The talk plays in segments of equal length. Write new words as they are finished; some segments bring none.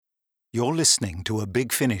You're listening to a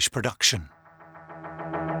Big Finish production.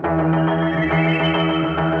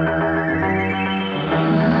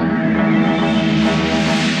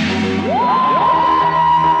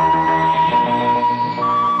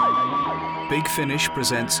 Big Finish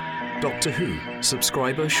presents Doctor Who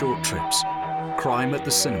Subscriber Short Trips. Crime at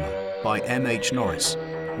the Cinema by M.H. Norris.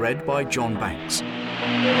 Read by John Banks.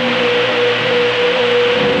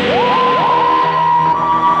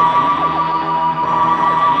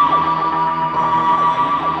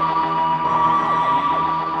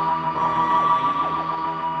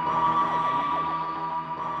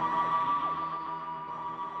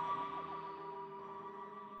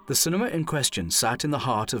 The cinema in question sat in the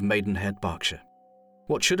heart of Maidenhead, Berkshire.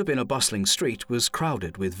 What should have been a bustling street was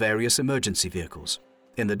crowded with various emergency vehicles.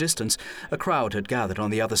 In the distance, a crowd had gathered on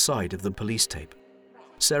the other side of the police tape.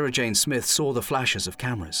 Sarah Jane Smith saw the flashes of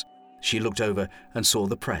cameras. She looked over and saw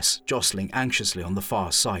the press jostling anxiously on the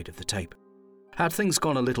far side of the tape. Had things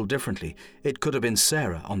gone a little differently, it could have been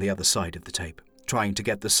Sarah on the other side of the tape, trying to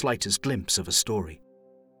get the slightest glimpse of a story.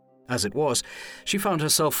 As it was, she found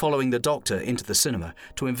herself following the doctor into the cinema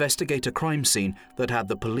to investigate a crime scene that had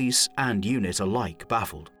the police and unit alike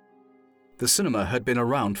baffled. The cinema had been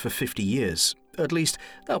around for 50 years. At least,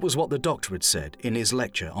 that was what the doctor had said in his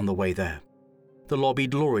lecture on the way there. The lobby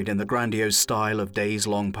gloried in the grandiose style of days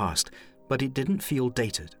long past, but it didn't feel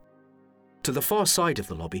dated. To the far side of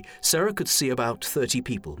the lobby, Sarah could see about 30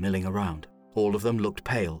 people milling around. All of them looked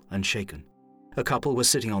pale and shaken. A couple were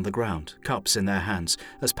sitting on the ground, cups in their hands,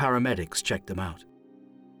 as paramedics checked them out.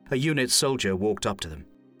 A unit soldier walked up to them.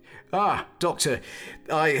 "Ah, Doctor,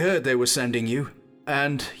 I heard they were sending you.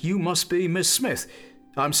 And you must be Miss Smith.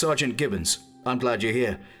 I'm Sergeant Gibbons. I'm glad you're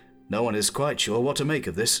here. No one is quite sure what to make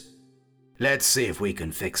of this." "Let's see if we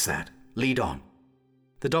can fix that. Lead on."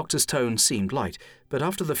 The doctor's tone seemed light, but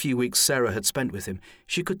after the few weeks Sarah had spent with him,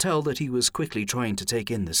 she could tell that he was quickly trying to take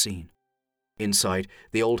in the scene. Inside,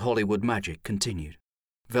 the old Hollywood magic continued.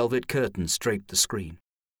 Velvet curtains draped the screen.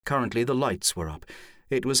 Currently, the lights were up.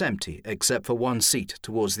 It was empty, except for one seat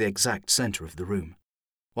towards the exact centre of the room.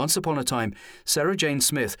 Once upon a time, Sarah Jane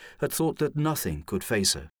Smith had thought that nothing could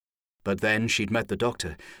faze her. But then she'd met the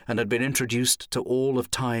doctor and had been introduced to all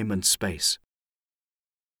of time and space.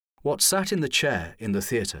 What sat in the chair in the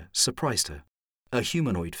theatre surprised her. A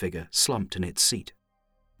humanoid figure slumped in its seat.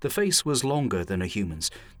 The face was longer than a human's,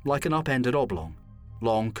 like an upended oblong.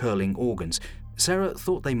 Long curling organs, Sarah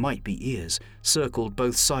thought they might be ears, circled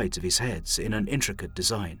both sides of his head in an intricate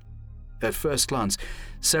design. At first glance,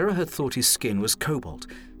 Sarah had thought his skin was cobalt,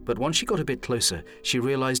 but once she got a bit closer, she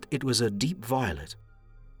realized it was a deep violet.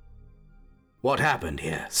 "What happened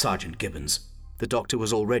here, Sergeant Gibbons?" The doctor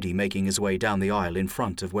was already making his way down the aisle in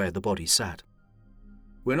front of where the body sat.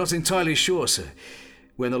 "We're not entirely sure, sir.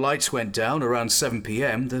 When the lights went down around 7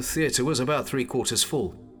 p.m, the theatre was about 3/4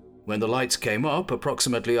 full. When the lights came up,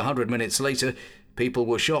 approximately 100 minutes later, people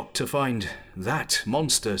were shocked to find that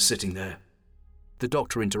monster sitting there." The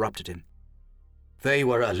doctor interrupted him. "They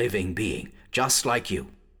were a living being, just like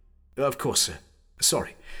you." "Of course, sir.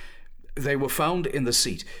 Sorry. They were found in the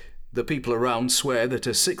seat. The people around swear that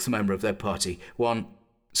a sixth member of their party, one..."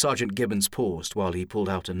 Sergeant Gibbons paused while he pulled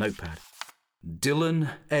out a notepad.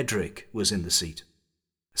 "Dylan Edric was in the seat."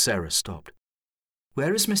 Sarah stopped.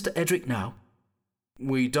 "Where is Mr. Edric now?"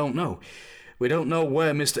 "We don't know. We don't know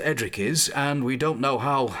where Mr. Edric is, and we don't know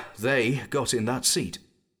how they got in that seat."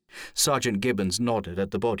 Sergeant Gibbons nodded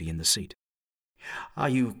at the body in the seat. "Are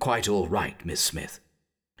you quite all right, Miss Smith?"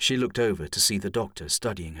 She looked over to see the doctor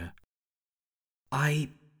studying her.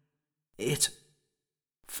 It...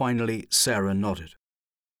 Finally, Sarah nodded.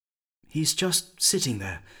 "He's just sitting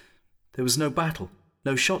there. There was no battle,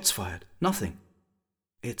 no shots fired, nothing.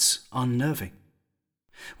 It's unnerving.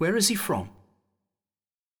 Where is he from?"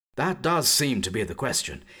 "That does seem to be the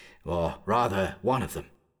question, or rather one of them,"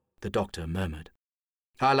 the doctor murmured.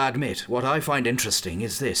 "I'll admit, what I find interesting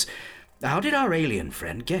is this. How did our alien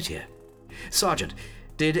friend get here? Sergeant,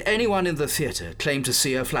 did anyone in the theatre claim to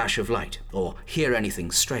see a flash of light, or hear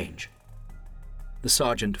anything strange?" The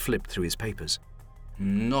sergeant flipped through his papers.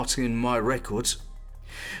 "Not in my records."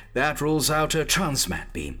 "That rules out a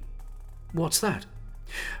transmat beam." "What's that?"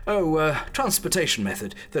 "Oh, a transportation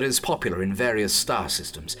method that is popular in various star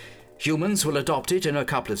systems. Humans will adopt it in a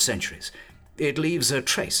couple of centuries. It leaves a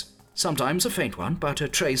trace, sometimes a faint one, but a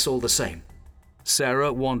trace all the same."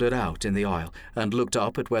 Sarah wandered out in the aisle and looked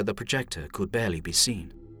up at where the projector could barely be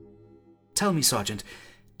seen. "Tell me, Sergeant,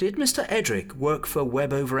 did Mr. Edric work for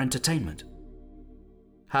Web-Over Entertainment?"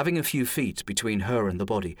 Having a few feet between her and the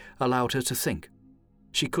body allowed her to think.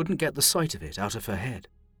 She couldn't get the sight of it out of her head.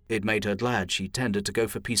 It made her glad she tended to go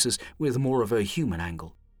for pieces with more of a human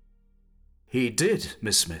angle. "He did,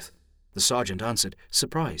 Miss Smith," the sergeant answered,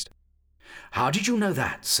 surprised. "How did you know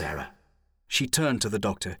that, Sarah?" She turned to the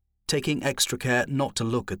doctor, taking extra care not to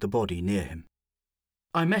look at the body near him.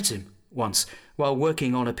 "I met him once while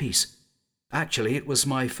working on a piece. Actually, it was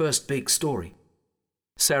my first big story."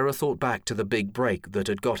 Sarah thought back to the big break that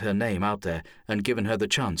had got her name out there and given her the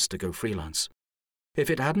chance to go freelance. If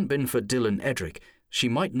it hadn't been for Dylan Edric, she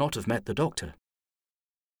might not have met the doctor.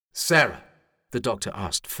 "Sarah," the doctor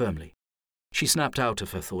asked firmly. She snapped out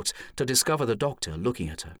of her thoughts to discover the doctor looking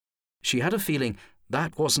at her. She had a feeling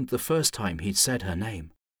that wasn't the first time he'd said her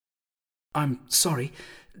name. "I'm sorry.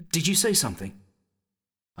 Did you say something?"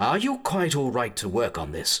 "Are you quite all right to work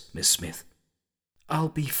on this, Miss Smith?" "I'll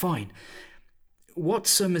be fine.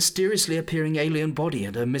 What's a mysteriously appearing alien body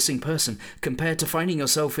and a missing person compared to finding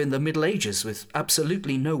yourself in the Middle Ages with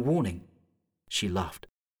absolutely no warning?" She laughed.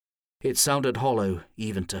 It sounded hollow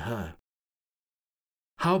even to her.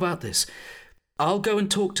 "How about this? I'll go and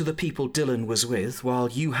talk to the people Dylan was with while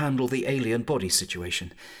you handle the alien body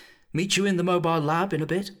situation. Meet you in the mobile lab in a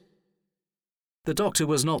bit?" The doctor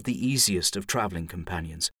was not the easiest of travelling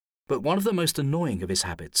companions, but one of the most annoying of his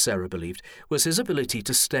habits, Sarah believed, was his ability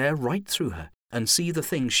to stare right through her and see the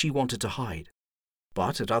things she wanted to hide.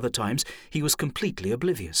 But at other times, he was completely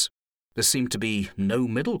oblivious. There seemed to be no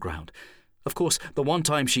middle ground. Of course, the one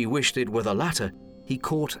time she wished it were the latter, he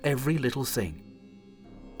caught every little thing.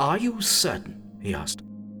 "Are you certain?" he asked.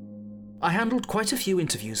 "I handled quite a few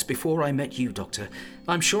interviews before I met you, Doctor.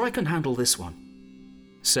 I'm sure I can handle this one."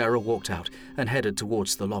 Sarah walked out and headed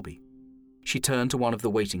towards the lobby. She turned to one of the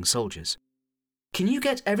waiting soldiers. "Can you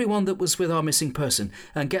get everyone that was with our missing person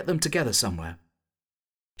and get them together somewhere?"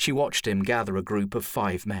 She watched him gather a group of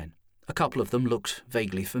 5 men. A couple of them looked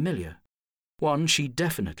vaguely familiar. One she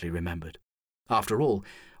definitely remembered. After all,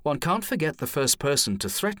 one can't forget the first person to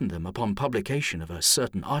threaten them upon publication of a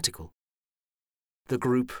certain article. The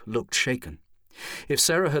group looked shaken. If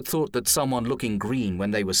Sarah had thought that someone looking green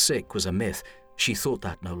when they were sick was a myth, she thought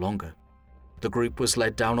that no longer. The group was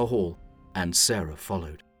led down a hall, and Sarah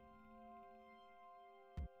followed.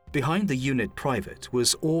 Behind the unit private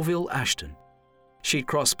was Orville Ashton. She'd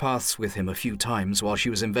crossed paths with him a few times while she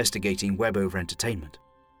was investigating Web Over Entertainment.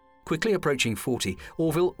 Quickly approaching 40,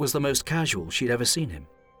 Orville was the most casual she'd ever seen him.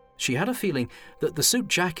 She had a feeling that the suit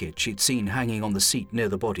jacket she'd seen hanging on the seat near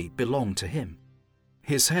the body belonged to him.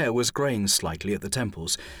 His hair was greying slightly at the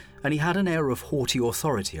temples, and he had an air of haughty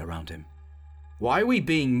authority around him. "Why are we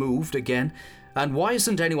being moved again? And why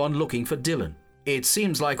isn't anyone looking for Dylan? It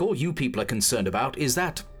seems like all you people are concerned about is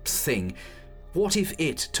that thing. What if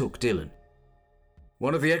it took Dylan?"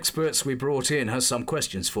 "One of the experts we brought in has some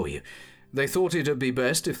questions for you. They thought it'd be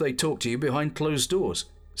best if they talked to you behind closed doors,"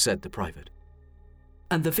 said the private.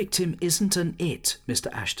 "And the victim isn't an it,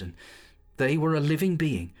 Mr. Ashton. They were a living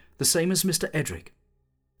being, the same as Mr. Edric."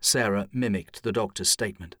 Sarah mimicked the doctor's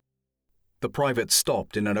statement. The private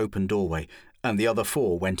stopped in an open doorway, and the other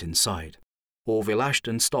 4 went inside. Orville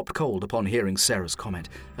Ashton stopped cold upon hearing Sarah's comment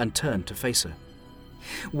and turned to face her.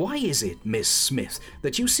 "Why is it, Miss Smith,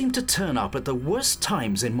 that you seem to turn up at the worst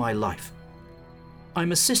times in my life?"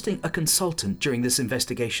 "I'm assisting a consultant during this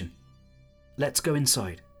investigation. Let's go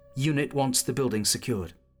inside. Unit wants the building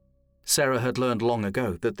secured." Sarah had learned long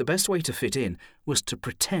ago that the best way to fit in was to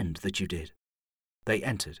pretend that you did. They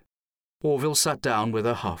entered. Orville sat down with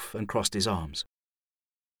a huff and crossed his arms.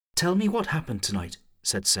 "Tell me what happened tonight,"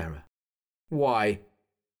 said Sarah. "Why?"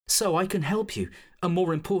 "So I can help you, and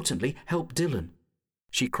more importantly, help Dylan."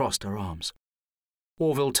 She crossed her arms.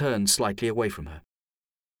 Orville turned slightly away from her.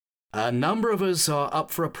 "A number of us are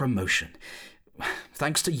up for a promotion.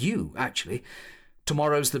 Thanks to you, actually.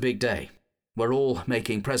 Tomorrow's the big day. We're all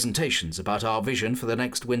making presentations about our vision for the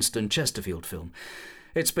next Winston Chesterfield film.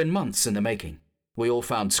 It's been months in the making. We all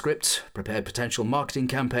found scripts, prepared potential marketing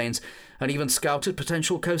campaigns, and even scouted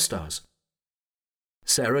potential co-stars."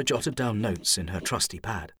 Sarah jotted down notes in her trusty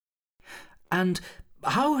pad. "And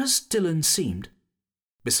how has Dylan seemed?"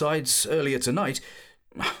 "Besides earlier tonight,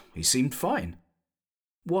 he seemed fine."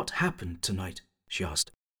 "What happened tonight?" she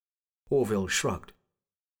asked. Orville shrugged.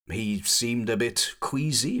 "He seemed a bit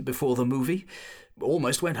queasy before the movie.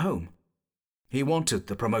 Almost went home. He wanted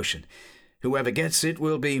the promotion. Whoever gets it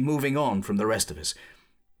will be moving on from the rest of us.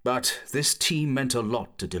 But this team meant a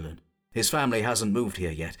lot to Dylan. His family hasn't moved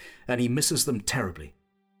here yet, and he misses them terribly.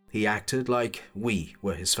 He acted like we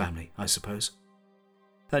were his family, I suppose."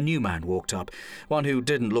 A new man walked up, one who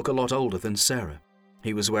didn't look a lot older than Sarah.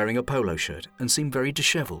 He was wearing a polo shirt and seemed very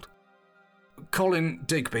dishevelled. "Colin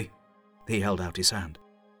Digby." He held out his hand.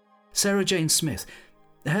 "Sarah Jane Smith.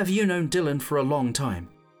 Have you known Dylan for a long time?"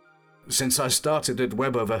 "Since I started at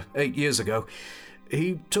Web over 8 years ago.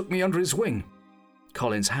 He took me under his wing."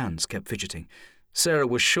 Colin's hands kept fidgeting. Sarah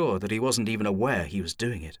was sure that he wasn't even aware he was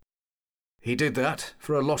doing it. "He did that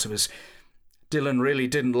for a lot of us. Dylan really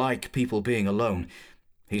didn't like people being alone.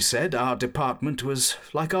 He said our department was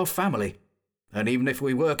like our family. And even if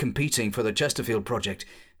we were competing for the Chesterfield project,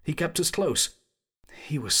 he kept us close.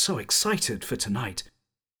 He was so excited for tonight."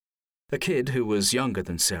 A kid who was younger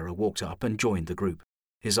than Sarah walked up and joined the group.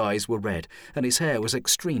 His eyes were red, and his hair was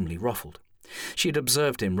extremely ruffled. She had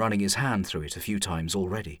observed him running his hand through it a few times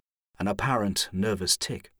already, an apparent nervous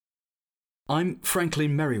tic. "I'm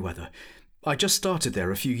Franklin Merriweather. I just started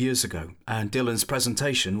there a few years ago, and Dylan's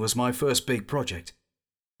presentation was my first big project.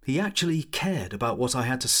 He actually cared about what I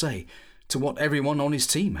had to say, to what everyone on his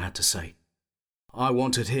team had to say. I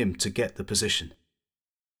wanted him to get the position."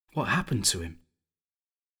 "What happened to him?"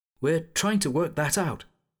 "We're trying to work that out."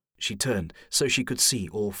 She turned so she could see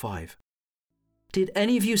all five. "Did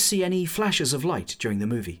any of you see any flashes of light during the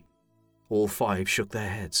movie?" All five shook their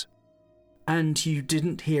heads. "And you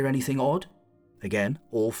didn't hear anything odd?" Again,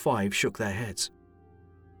 all five shook their heads.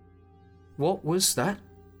 "What was that?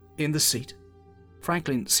 In the seat?"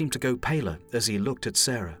 Franklin seemed to go paler as he looked at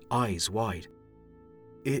Sarah, eyes wide.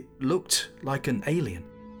 "It looked like an alien."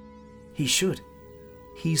 "He should.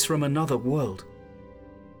 He's from another world."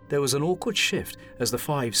 There was an awkward shift as the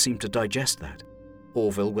five seemed to digest that.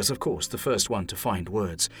 Orville was, of course, the first one to find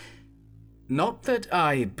words. "Not that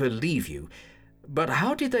I believe you, but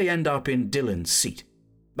how did they end up in Dylan's seat?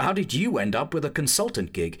 How did you end up with a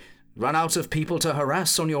consultant gig? Run out of people to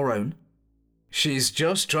harass on your own?" "She's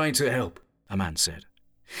just trying to help," a man said.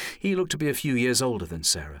 He looked to be a few years older than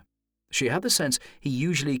Sarah. She had the sense he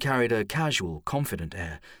usually carried a casual, confident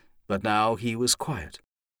air, but now he was quiet.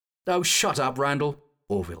 "Oh, shut up, Randall,"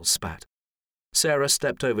 Orville spat. Sarah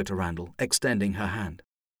stepped over to Randall, extending her hand.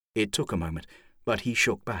 It took a moment, but he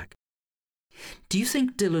shook back. "Do you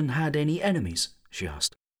think Dylan had any enemies?" she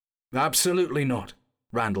asked. "Absolutely not."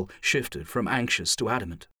 Randall shifted from anxious to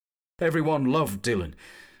adamant. "Everyone loved Dylan.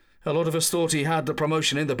 A lot of us thought he had the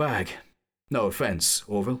promotion in the bag. No offense,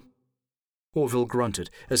 Orville." Orville grunted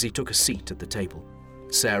as he took a seat at the table.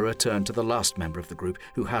 Sarah turned to the last member of the group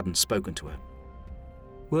who hadn't spoken to her.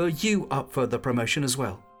 "Were you up for the promotion as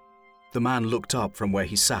well?" The man looked up from where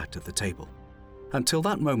he sat at the table. Until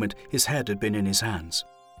that moment, his head had been in his hands.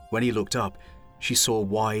 When he looked up, she saw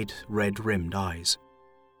wide, red-rimmed eyes.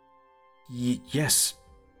 Yes.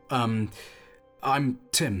 I'm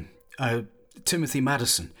Tim. Timothy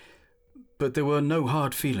Madison. But there were no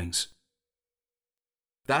hard feelings."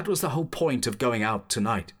 "That was the whole point of going out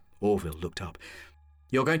tonight," Orville looked up.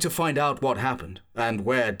 "You're going to find out what happened, and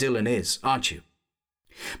where Dylan is, aren't you?"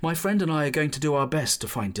 "My friend and I are going to do our best to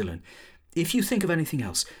find Dylan. If you think of anything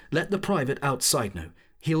else, let the private outside know.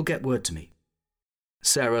 He'll get word to me."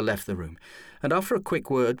 Sarah left the room, and after a quick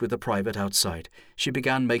word with the private outside, she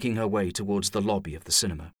began making her way towards the lobby of the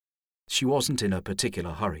cinema. She wasn't in a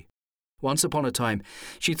particular hurry. Once upon a time,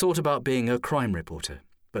 she thought about being a crime reporter,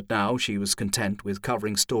 but now she was content with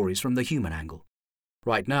covering stories from the human angle.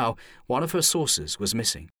 Right now, one of her sources was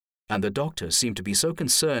missing, and the doctor seemed to be so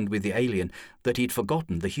concerned with the alien that he'd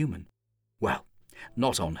forgotten the human. Well,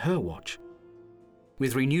 not on her watch.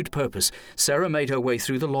 With renewed purpose, Sarah made her way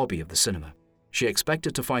through the lobby of the cinema. She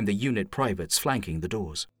expected to find the unit privates flanking the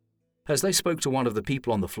doors. As they spoke to one of the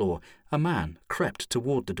people on the floor, a man crept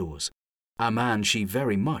toward the doors. A man she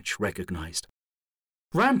very much recognized.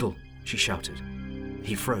 "Randall!" she shouted.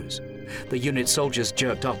 He froze. The unit soldiers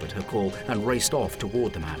jerked up at her call and raced off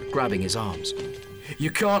toward the man, grabbing his arms. "You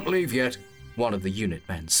can't leave yet," one of the unit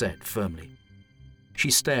men said firmly. She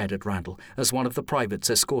stared at Randall as one of the privates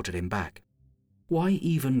escorted him back. Why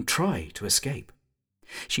even try to escape?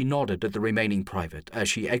 She nodded at the remaining private as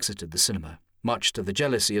she exited the cinema, much to the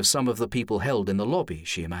jealousy of some of the people held in the lobby,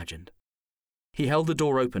 she imagined. He held the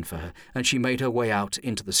door open for her, and she made her way out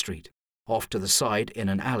into the street. Off to the side, in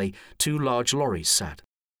an alley, 2 large lorries sat.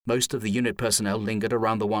 Most of the unit personnel lingered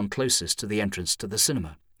around the one closest to the entrance to the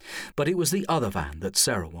cinema. But it was the other van that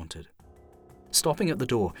Sarah wanted. Stopping at the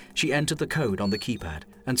door, she entered the code on the keypad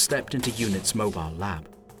and stepped into Unit's mobile lab.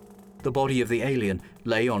 The body of the alien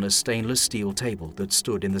lay on a stainless steel table that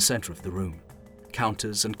stood in the center of the room.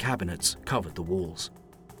 Counters and cabinets covered the walls.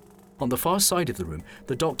 On the far side of the room,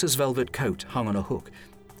 the doctor's velvet coat hung on a hook.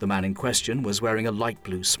 The man in question was wearing a light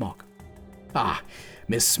blue smock. "Ah,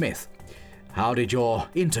 Miss Smith, how did your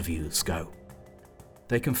interviews go?"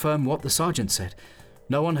 They confirmed what the sergeant said.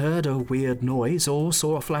 No one heard a weird noise or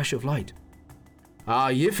saw a flash of light.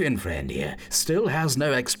 "Our Yiffin friend here still has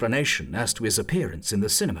no explanation as to his appearance in the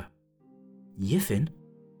cinema." "Yiffin?"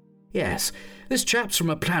 "Yes, this chap's from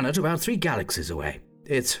a planet about 3 galaxies away.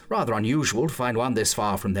 It's rather unusual to find one this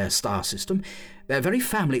far from their star system. They're very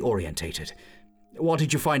family-orientated. What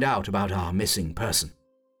did you find out about our missing person?"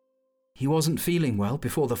 "He wasn't feeling well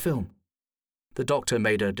before the film." The doctor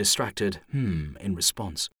made a distracted in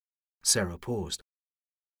response. Sarah paused.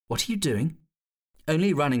 "What are you doing?"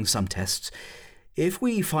 "Only running some tests. If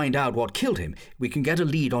we find out what killed him, we can get a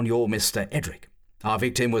lead on your Mr. Edric. Our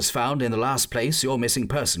victim was found in the last place your missing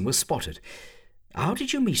person was spotted. How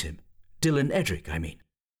did you meet him? Dylan Edric, I mean."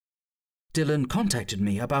 "Dylan contacted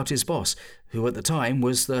me about his boss, who at the time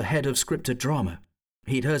was the head of scripted drama.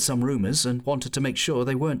 He'd heard some rumours and wanted to make sure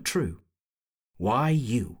they weren't true." "Why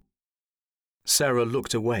you?" Sarah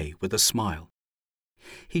looked away with a smile.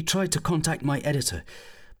 "He tried to contact my editor,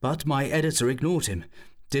 but my editor ignored him,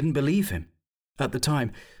 didn't believe him. At the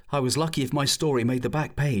time, I was lucky if my story made the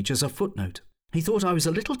back page as a footnote. He thought I was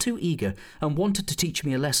a little too eager and wanted to teach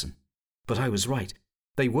me a lesson. But I was right.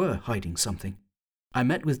 They were hiding something. I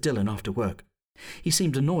met with Dylan after work. He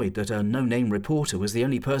seemed annoyed that a no-name reporter was the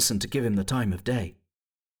only person to give him the time of day.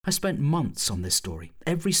 I spent months on this story,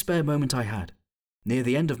 every spare moment I had. Near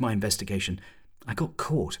the end of my investigation, I got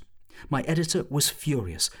caught. My editor was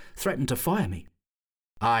furious, threatened to fire me.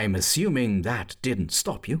 I'm assuming that didn't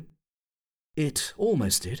stop you?" "It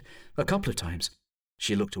almost did, a couple of times."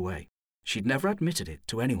 She looked away. She'd never admitted it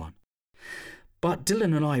to anyone. "But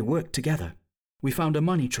Dylan and I worked together. We found a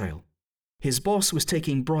money trail. His boss was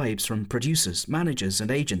taking bribes from producers, managers and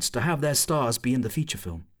agents to have their stars be in the feature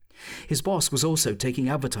film. His boss was also taking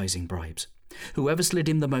advertising bribes. Whoever slid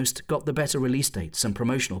him the most got the better release dates and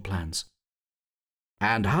promotional plans."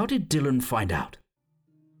 "And how did Dylan find out?"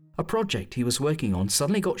 "A project he was working on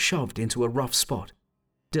suddenly got shoved into a rough spot.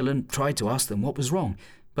 Dylan tried to ask them what was wrong,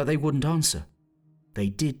 but they wouldn't answer. They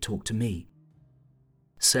did talk to me."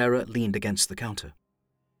 Sarah leaned against the counter.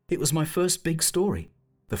 "It was my first big story.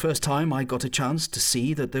 The first time I got a chance to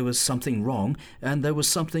see that there was something wrong and there was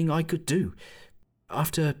something I could do.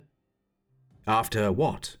 After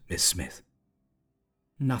what, Miss Smith?"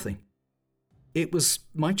 "Nothing. It was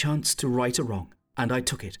my chance to right a wrong, and I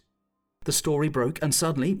took it. The story broke, and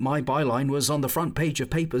suddenly my byline was on the front page of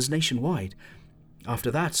papers nationwide.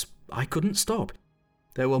 After that, I couldn't stop.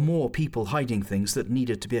 There were more people hiding things that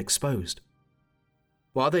needed to be exposed."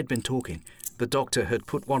 While they'd been talking, the doctor had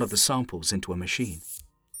put one of the samples into a machine.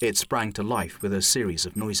 It sprang to life with a series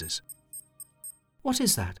of noises. "What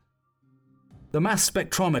is that?" "The mass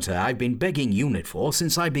spectrometer I've been begging UNIT for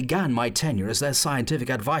since I began my tenure as their scientific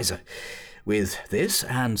advisor. With this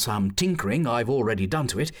and some tinkering I've already done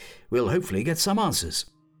to it, we'll hopefully get some answers."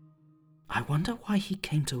 "I wonder why he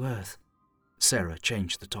came to Earth." Sarah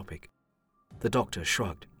changed the topic. The doctor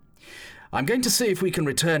shrugged. "I'm going to see if we can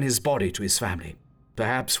return his body to his family.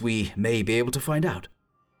 Perhaps we may be able to find out."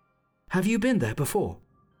 "Have you been there before?"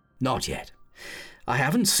 "Not yet. I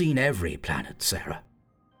haven't seen every planet, Sarah."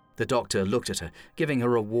 The doctor looked at her, giving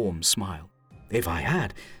her a warm smile. "If I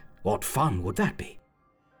had, what fun would that be?"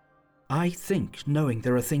 "I think knowing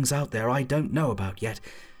there are things out there I don't know about yet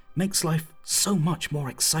makes life so much more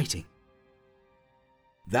exciting."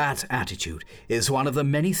 "That attitude is one of the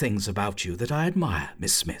many things about you that I admire,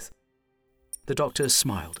 Miss Smith." The doctor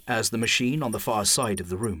smiled as the machine on the far side of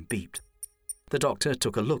the room beeped. The doctor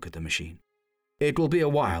took a look at the machine. "It will be a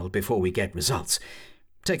while before we get results.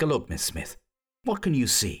 Take a look, Miss Smith. What can you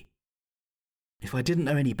see?" "If I didn't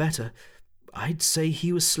know any better, I'd say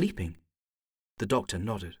he was sleeping." The doctor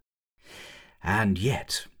nodded. "And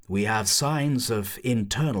yet, we have signs of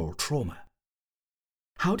internal trauma."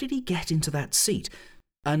 "How did he get into that seat?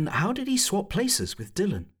 And how did he swap places with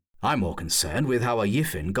Dylan?" "I'm more concerned with how a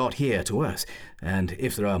Yiffin got here to Earth, and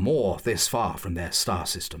if there are more this far from their star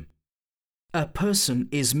system." "A person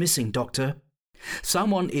is missing, Doctor."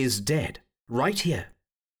 "Someone is dead, right here."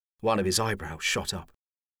 One of his eyebrows shot up.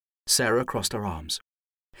 Sarah crossed her arms.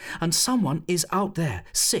 "And someone is out there,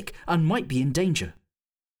 sick, and might be in danger."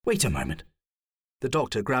 "Wait a moment." The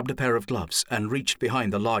doctor grabbed a pair of gloves and reached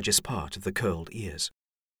behind the largest part of the curled ears.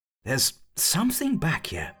 "There's something back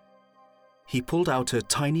here." He pulled out a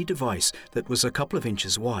tiny device that was a couple of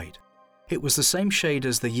inches wide. It was the same shade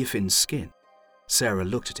as the Yiffin's skin. Sarah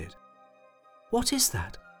looked at it. "What is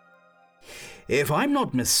that?" "If I'm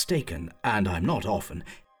not mistaken, and I'm not often..."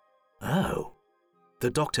 "Oh."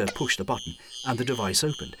 The doctor pushed a button, and the device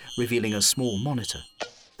opened, revealing a small monitor.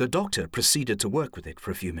 The doctor proceeded to work with it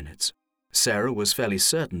for a few minutes. Sarah was fairly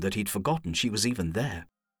certain that he'd forgotten she was even there.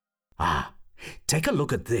 Take a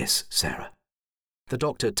look at this, Sarah." The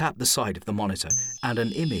doctor tapped the side of the monitor, and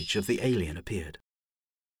an image of the alien appeared.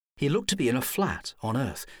 He looked to be in a flat on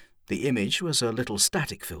Earth. The image was a little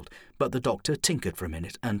static-filled, but the doctor tinkered for a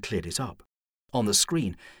minute and cleared it up. On the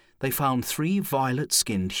screen, They found 3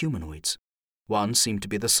 violet-skinned humanoids. One seemed to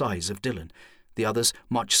be the size of Dylan, the others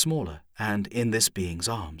much smaller and in this being's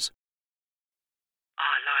arms.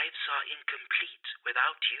 Our lives are incomplete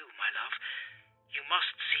without you, my love. You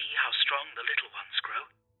must see how strong the little ones grow.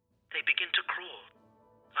 They begin to crawl.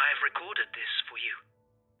 I've recorded this for you.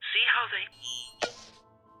 See how they...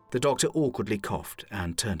 The doctor awkwardly coughed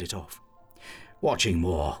and turned it off. Watching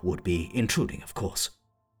more would be intruding, of course.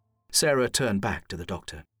 Sarah turned back to the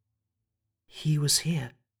doctor. He was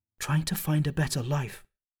here, trying to find a better life.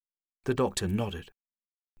 The doctor nodded.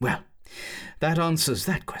 Well, that answers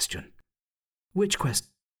that question. Which quest?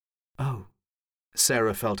 Oh.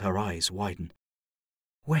 Sarah felt her eyes widen.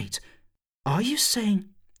 Wait, are you saying...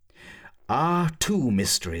 Our 2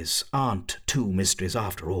 mysteries aren't 2 mysteries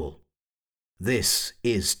after all. This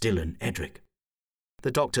is Dylan Edric.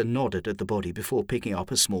 The doctor nodded at the body before picking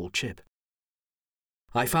up a small chip.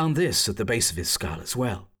 I found this at the base of his skull as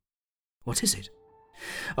well. What is it?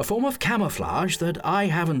 A form of camouflage that I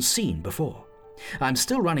haven't seen before. I'm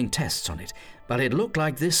still running tests on it, but it looked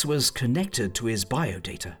like this was connected to his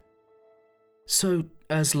biodata. So,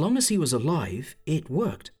 as long as he was alive, it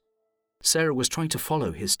worked. Sarah was trying to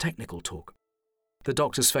follow his technical talk. The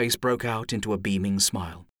doctor's face broke out into a beaming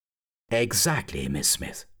smile. Exactly, Miss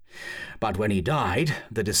Smith. But when he died,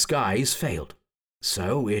 the disguise failed.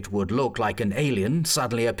 So it would look like an alien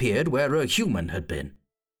suddenly appeared where a human had been.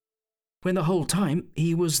 When the whole time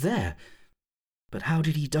he was there. But how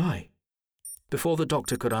did he die? Before the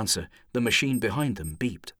doctor could answer, the machine behind them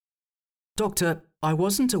beeped. Doctor, I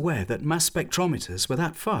wasn't aware that mass spectrometers were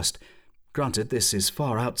that fast. Granted, this is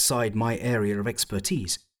far outside my area of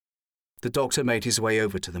expertise. The doctor made his way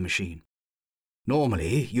over to the machine.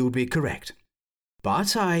 Normally, you'd be correct.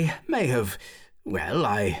 But I may have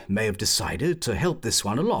decided to help this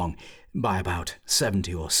one along by about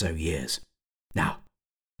 70 or so years. Now,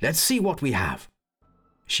 let's see what we have.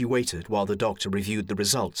 She waited while the doctor reviewed the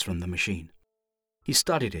results from the machine. He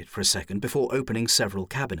studied it for a second before opening several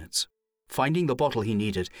cabinets. Finding the bottle he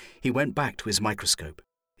needed, he went back to his microscope.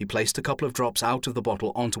 He placed a couple of drops out of the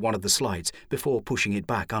bottle onto one of the slides before pushing it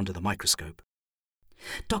back under the microscope.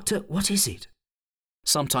 Doctor, what is it?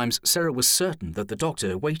 Sometimes Sarah was certain that the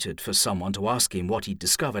doctor waited for someone to ask him what he'd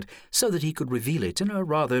discovered so that he could reveal it in a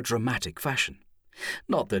rather dramatic fashion.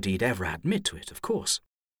 Not that he'd ever admit to it, of course.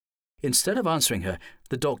 Instead of answering her,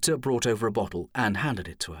 the doctor brought over a bottle and handed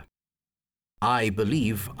it to her. I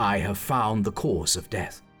believe I have found the cause of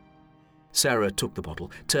death. Sarah took the bottle,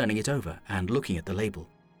 turning it over and looking at the label.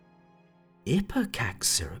 Ipecac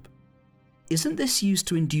syrup? Isn't this used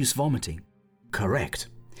to induce vomiting? Correct.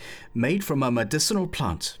 Made from a medicinal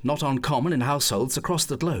plant not uncommon in households across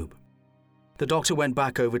the globe. The doctor went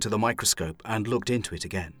back over to the microscope and looked into it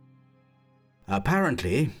again.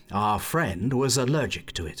 Apparently, our friend was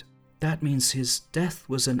allergic to it. That means his death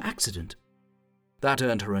was an accident. That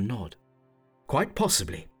earned her a nod. Quite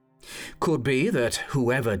possibly. Could be that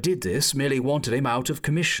whoever did this merely wanted him out of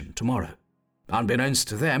commission tomorrow. Unbeknownst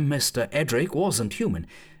to them, Mr. Edric wasn't human,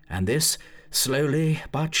 and this, slowly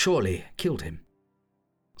but surely, killed him.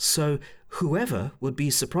 So whoever would be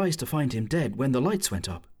surprised to find him dead when the lights went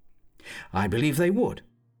up? I believe they would.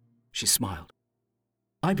 She smiled.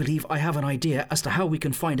 I believe I have an idea as to how we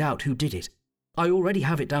can find out who did it. I already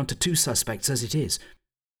have it down to 2 suspects as it is.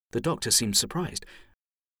 The doctor seemed surprised.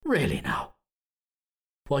 Really now?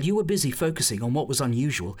 While you were busy focusing on what was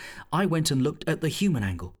unusual, I went and looked at the human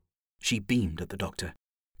angle. She beamed at the doctor.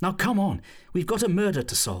 Now come on, we've got a murder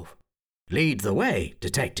to solve. Lead the way,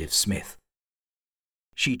 Detective Smith.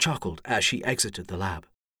 She chuckled as she exited the lab.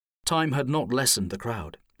 Time had not lessened the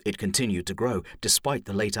crowd. It continued to grow, despite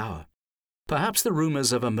the late hour. Perhaps the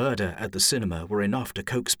rumours of a murder at the cinema were enough to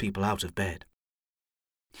coax people out of bed.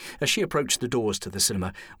 As she approached the doors to the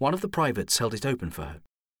cinema, one of the privates held it open for her.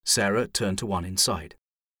 Sarah turned to one inside.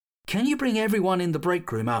 Can you bring everyone in the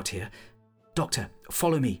break room out here? Doctor,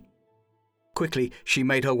 follow me. Quickly, she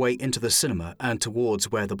made her way into the cinema and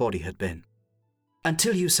towards where the body had been.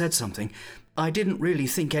 Until you said something, I didn't really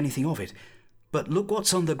think anything of it. But look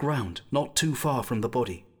what's on the ground, not too far from the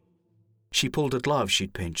body. She pulled a glove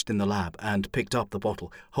she'd pinched in the lab and picked up the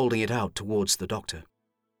bottle, holding it out towards the doctor.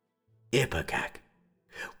 Ipecac.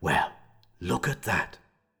 Well, look at that.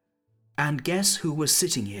 And guess who was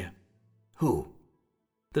sitting here? Who?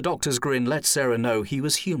 The doctor's grin let Sarah know he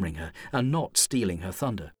was humouring her and not stealing her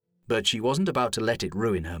thunder, but she wasn't about to let it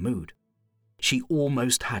ruin her mood. She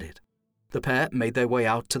almost had it. The pair made their way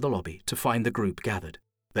out to the lobby to find the group gathered.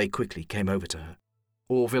 They quickly came over to her.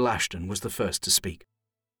 Orville Ashton was the first to speak.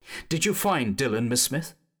 Did you find Dylan, Miss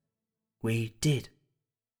Smith? We did.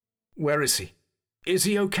 Where is he? Is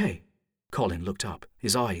he okay? Colin looked up,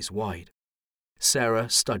 his eyes wide. Sarah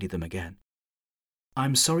studied them again.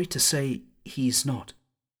 I'm sorry to say he's not.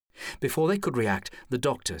 Before they could react, the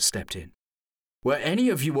doctor stepped in. Were any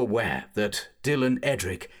of you aware that Dylan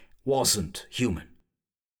Edric wasn't human?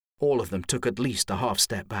 All of them took at least a half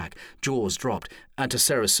step back, jaws dropped, and to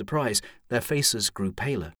Sarah's surprise, their faces grew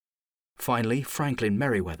paler. Finally, Franklin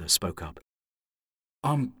Merriweather spoke up.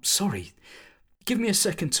 I'm sorry. Give me a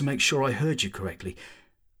second to make sure I heard you correctly.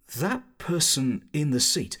 That person in the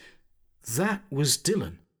seat, that was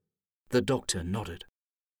Dylan. The doctor nodded.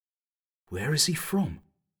 Where is he from?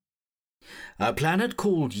 A planet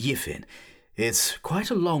called Yiffin. It's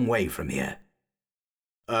quite a long way from here.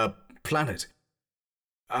 A planet?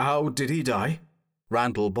 How did he die?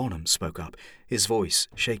 Randall Bonham spoke up, his voice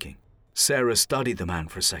shaking. Sarah studied the man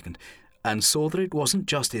for a second and saw that it wasn't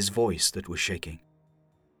just his voice that was shaking.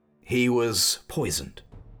 He was poisoned.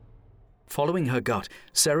 Following her gut,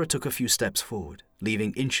 Sarah took a few steps forward,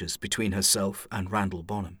 leaving inches between herself and Randall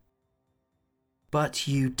Bonham. But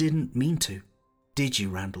you didn't mean to, did you,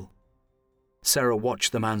 Randall? Sarah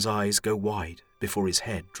watched the man's eyes go wide before his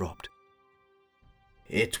head dropped.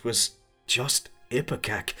 It was just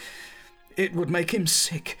Ipecac. It would make him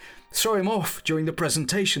sick. Throw him off during the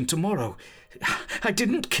presentation tomorrow. I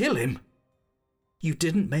didn't kill him. You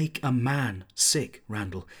didn't make a man sick,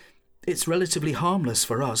 Randall. It's relatively harmless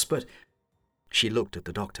for us, but... She looked at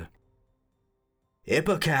the doctor.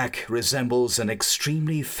 Ipecac resembles an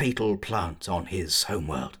extremely fatal plant on his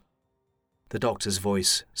homeworld. The doctor's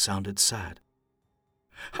voice sounded sad.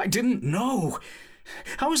 I didn't know.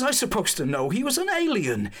 How was I supposed to know? He was an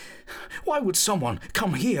alien. Why would someone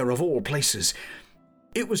come here of all places?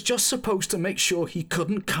 It was just supposed to make sure he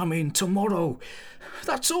couldn't come in tomorrow.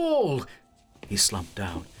 That's all. He slumped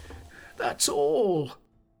down. That's all.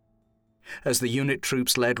 As the unit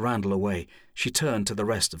troops led Randall away, she turned to the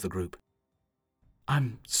rest of the group.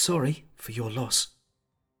 I'm sorry for your loss.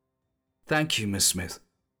 Thank you, Miss Smith.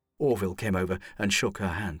 Orville came over and shook her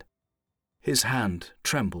hand. His hand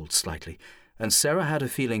trembled slightly, and Sarah had a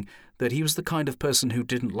feeling that he was the kind of person who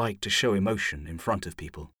didn't like to show emotion in front of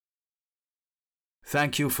people.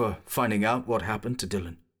 Thank you for finding out what happened to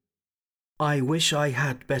Dylan. I wish I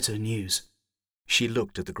had better news. She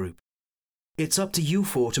looked at the group. It's up to you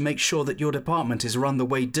four to make sure that your department is run the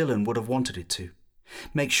way Dylan would have wanted it to.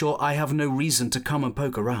 Make sure I have no reason to come and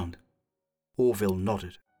poke around. Orville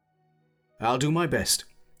nodded. I'll do my best.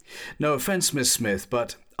 No offence, Miss Smith,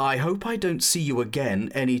 but I hope I don't see you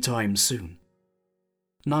again any time soon.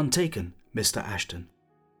 None taken, Mr. Ashton.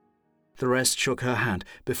 The rest shook her hand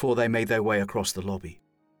before they made their way across the lobby.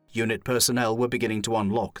 Unit personnel were beginning to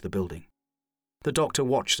unlock the building. The doctor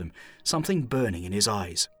watched them, something burning in his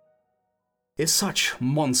eyes. If such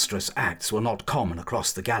monstrous acts were not common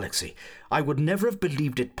across the galaxy, I would never have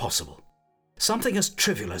believed it possible. Something as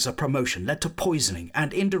trivial as a promotion led to poisoning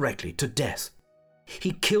and indirectly to death.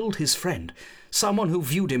 He killed his friend, someone who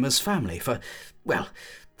viewed him as family, for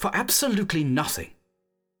absolutely nothing.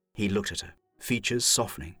 He looked at her, features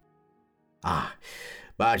softening. Ah,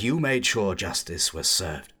 but you made sure justice was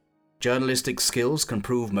served. Journalistic skills can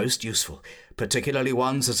prove most useful, particularly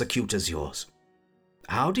ones as acute as yours.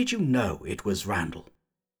 How did you know it was Randall?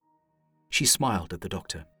 She smiled at the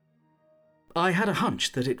doctor. I had a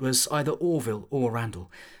hunch that it was either Orville or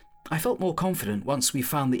Randall. I felt more confident once we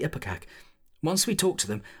found the Ipecac. Once we talked to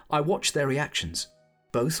them, I watched their reactions.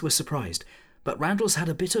 Both were surprised, but Randall's had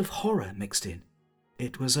a bit of horror mixed in.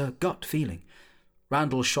 It was a gut feeling.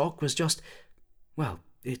 Randall's shock was just,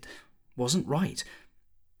 it wasn't right.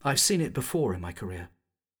 I've seen it before in my career.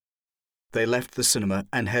 They left the cinema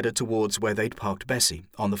and headed towards where they'd parked Bessie,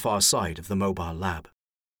 on the far side of the mobile lab.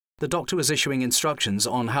 The doctor was issuing instructions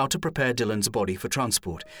on how to prepare Dylan's body for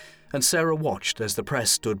transport, and Sarah watched as the press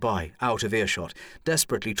stood by, out of earshot,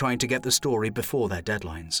 desperately trying to get the story before their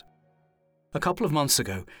deadlines. A couple of months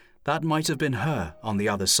ago, that might have been her on the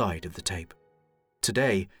other side of the tape.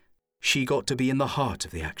 Today, she got to be in the heart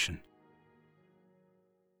of the action.